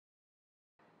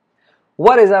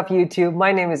What is up, YouTube?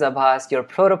 My name is Abbas, your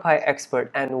ProtoPie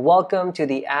expert, and welcome to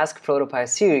the Ask ProtoPie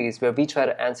series where we try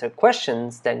to answer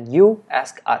questions that you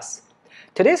ask us.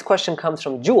 Today's question comes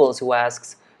from Jules, who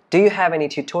asks, do you have any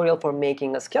tutorial for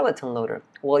making a skeleton loader?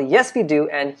 Well, yes we do,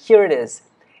 and here it is.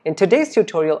 In today's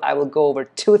tutorial, I will go over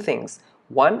two things.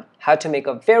 One, how to make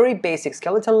a very basic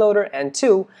skeleton loader, and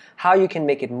two, how you can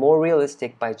make it more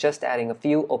realistic by just adding a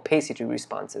few opacity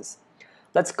responses.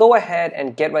 Let's go ahead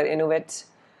and get right into it.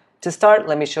 To start,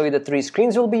 let me show you the three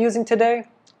screens we'll be using today.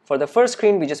 For the first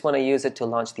screen, we just want to use it to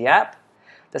launch the app.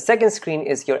 The second screen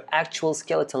is your actual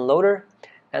skeleton loader.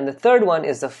 And the third one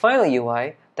is the final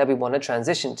UI that we want to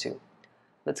transition to.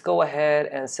 Let's go ahead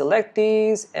and select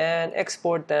these and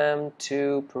export them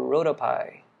to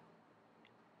ProtoPie.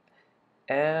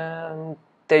 And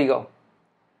there you go.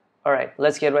 All right,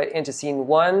 let's get right into scene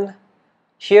one.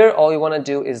 Here, all you want to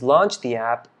do is launch the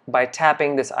app by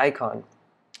tapping this icon.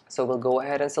 So we'll go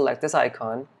ahead and select this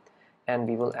icon, and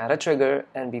we will add a trigger,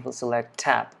 and we will select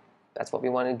tap. That's what we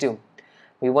want to do.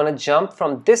 We want to jump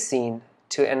from this scene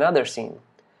to another scene.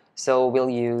 So we'll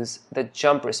use the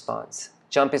jump response.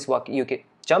 Jump is what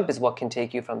can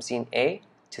take you from scene A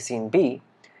to scene B,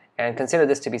 and consider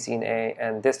this to be scene A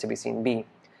and this to be scene B.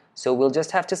 So we'll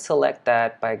just have to select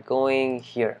that by going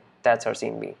here. That's our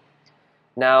scene B.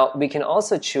 Now we can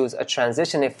also choose a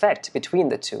transition effect between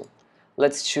the two.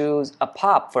 Let's choose a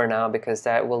pop for now because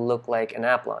that will look like an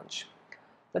app launch.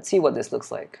 Let's see what this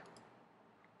looks like.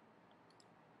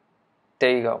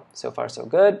 There you go. So far so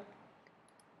good.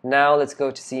 Now let's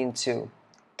go to scene 2.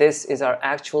 This is our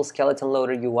actual skeleton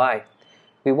loader UI.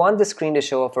 We want the screen to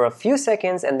show up for a few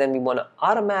seconds, and then we want to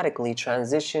automatically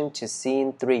transition to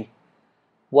scene 3.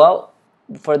 Well,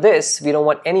 for this, we don't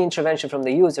want any intervention from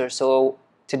the user, so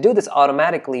to do this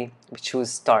automatically, we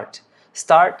choose Start.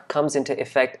 Start comes into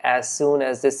effect as soon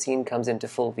as this scene comes into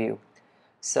full view.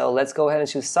 So let's go ahead and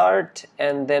choose Start,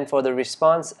 and then for the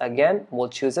response, again, we'll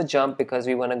choose a jump because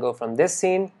we want to go from this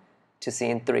scene to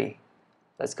scene 3.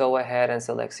 Let's go ahead and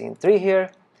select scene 3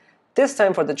 here. This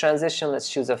time for the transition, let's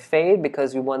choose a fade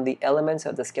because we want the elements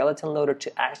of the skeleton loader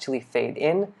to actually fade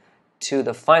in to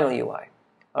the final UI.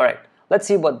 All right, let's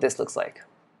see what this looks like.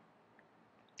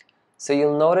 So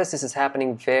you'll notice this is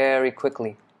happening very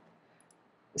quickly.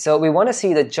 So we want to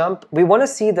see the jump, we want to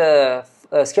see the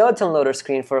skeleton loader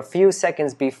screen for a few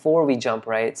seconds before we jump,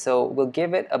 right? So we'll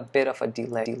give it a bit of a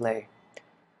delay.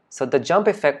 So the jump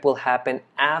effect will happen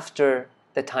after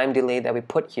the time delay that we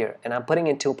put here. And I'm putting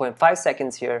in 2.5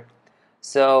 seconds here.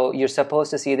 So you're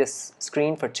supposed to see this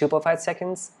screen for 2.5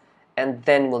 seconds, and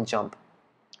then we'll jump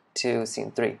to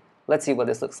scene 3. Let's see what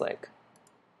this looks like.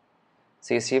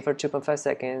 So you see it for 2.5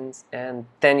 seconds, and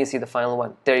then you see the final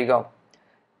one. There you go.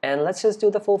 And let's just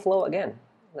do the full flow again.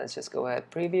 Let's just go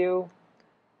ahead, preview,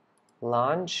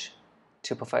 launch,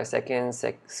 2.5 seconds,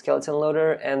 skeleton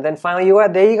loader, and then finally UI.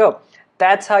 There you go.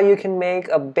 That's how you can make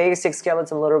a basic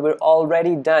skeleton loader. We're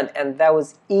already done, and that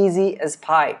was easy as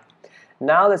pie.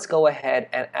 Now let's go ahead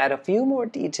and add a few more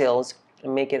details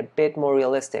and make it a bit more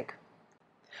realistic.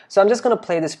 So I'm just going to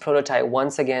play this prototype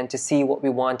once again to see what we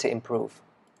want to improve.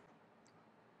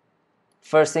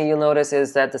 First thing you'll notice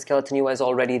is that the skeleton UI is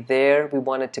already there. We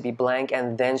want it to be blank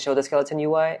and then show the skeleton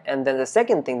UI. And then the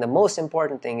second thing, the most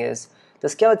important thing, is the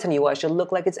skeleton UI should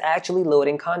look like it's actually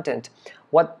loading content.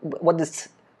 What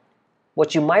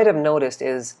you might have noticed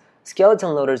is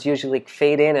skeleton loaders usually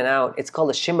fade in and out. It's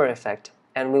called a shimmer effect,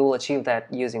 and we will achieve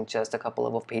that using just a couple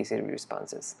of opacity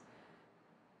responses.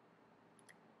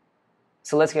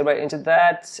 So let's get right into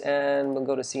that, and we'll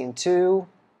go to scene 2.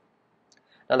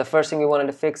 Now the first thing we wanted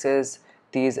to fix is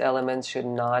these elements should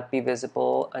not be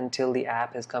visible until the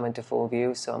app has come into full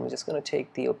view. So I'm just going to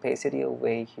take the opacity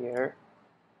away here.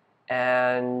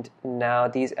 And now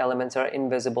these elements are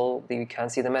invisible. We can't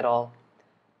see them at all.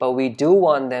 But we do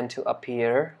want them to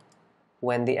appear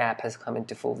when the app has come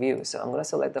into full view. So I'm going to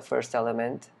select the first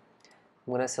element.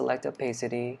 I'm going to select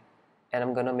opacity, and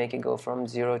I'm going to make it go from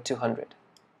 0 to 100.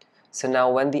 So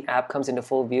now when the app comes into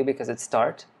full view, because it's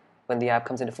Start, when the app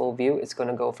comes into full view, it's going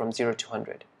to go from 0 to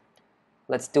 100.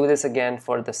 Let's do this again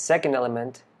for the second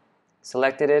element.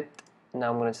 Selected it.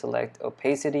 Now I'm going to select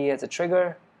opacity as a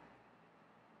trigger.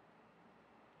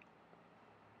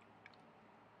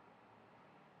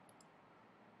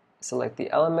 Select the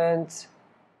element,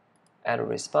 add a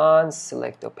response,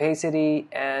 select opacity,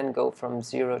 and go from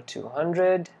 0 to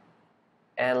 100.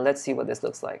 And let's see what this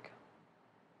looks like.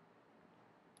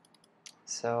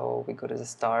 So we go to the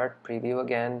Start, preview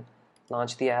again,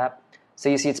 launch the app. So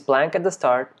you see it's blank at the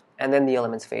start, and then the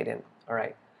elements fade in. All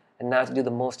right. And now to do the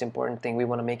most important thing, we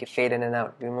want to make it fade in and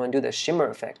out. We want to do the shimmer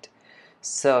effect.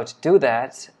 So to do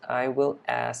that, I will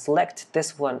select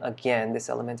this one again, this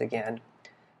element again,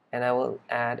 and I will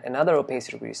add another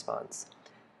opacity response.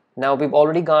 Now we've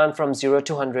already gone from 0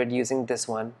 to 100 using this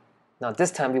one. Now this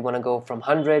time we want to go from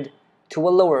 100 to a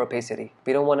lower opacity.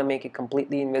 We don't want to make it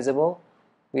completely invisible.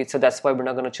 So that's why we're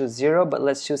not going to choose 0, but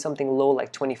let's choose something low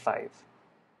like 25.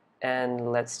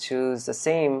 And let's choose the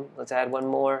same. Let's add one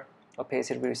more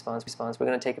opacity response. We're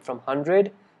going to take it from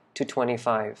 100 to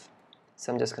 25.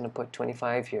 So I'm just going to put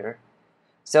 25 here.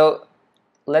 So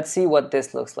let's see what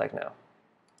this looks like now.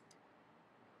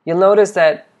 You'll notice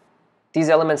that these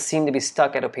elements seem to be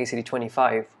stuck at opacity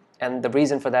 25, and the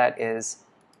reason for that is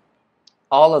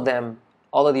all of the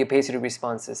opacity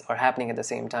responses are happening at the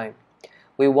same time.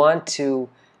 We want to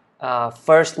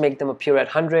first make them appear at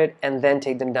 100 and then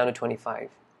take them down to 25.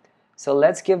 So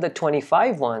let's give the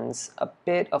 25 ones a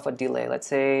bit of a delay, let's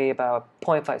say about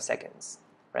 0.5 seconds.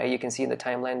 Right? You can see in the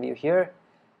timeline view here.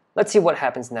 Let's see what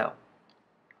happens now.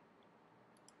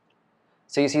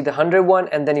 So you see the 100 one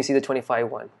and then you see the 25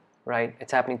 one. Right?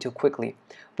 It's happening too quickly.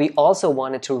 We also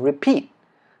want it to repeat.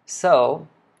 So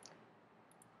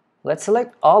let's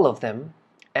select all of them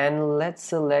and let's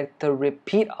select the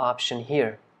repeat option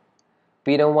here.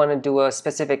 We don't want to do a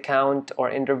specific count or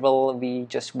interval. We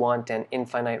just want an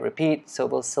infinite repeat. So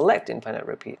we'll select infinite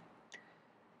repeat.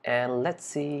 And let's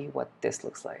see what this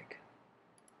looks like.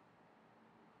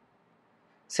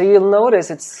 So you'll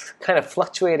notice it's kind of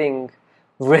fluctuating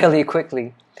really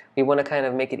quickly. We want to kind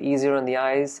of make it easier on the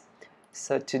eyes.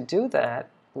 So to do that,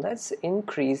 let's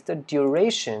increase the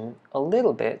duration a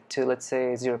little bit to, let's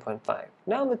say, 0.5.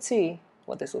 Now let's see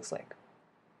what this looks like.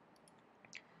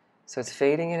 So it's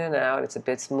fading in and out. It's a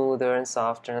bit smoother and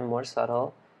softer and more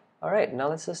subtle. All right, now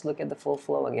let's just look at the full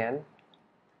flow again.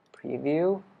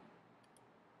 Preview.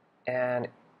 And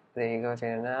there you go,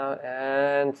 fade in and out.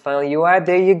 And final UI,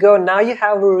 there you go. Now you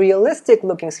have a realistic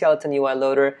looking skeleton UI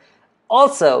loader.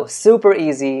 Also, super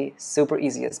easy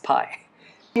as pie.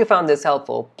 If you found this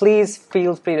helpful, please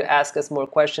feel free to ask us more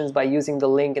questions by using the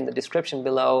link in the description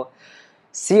below.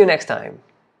 See you next time.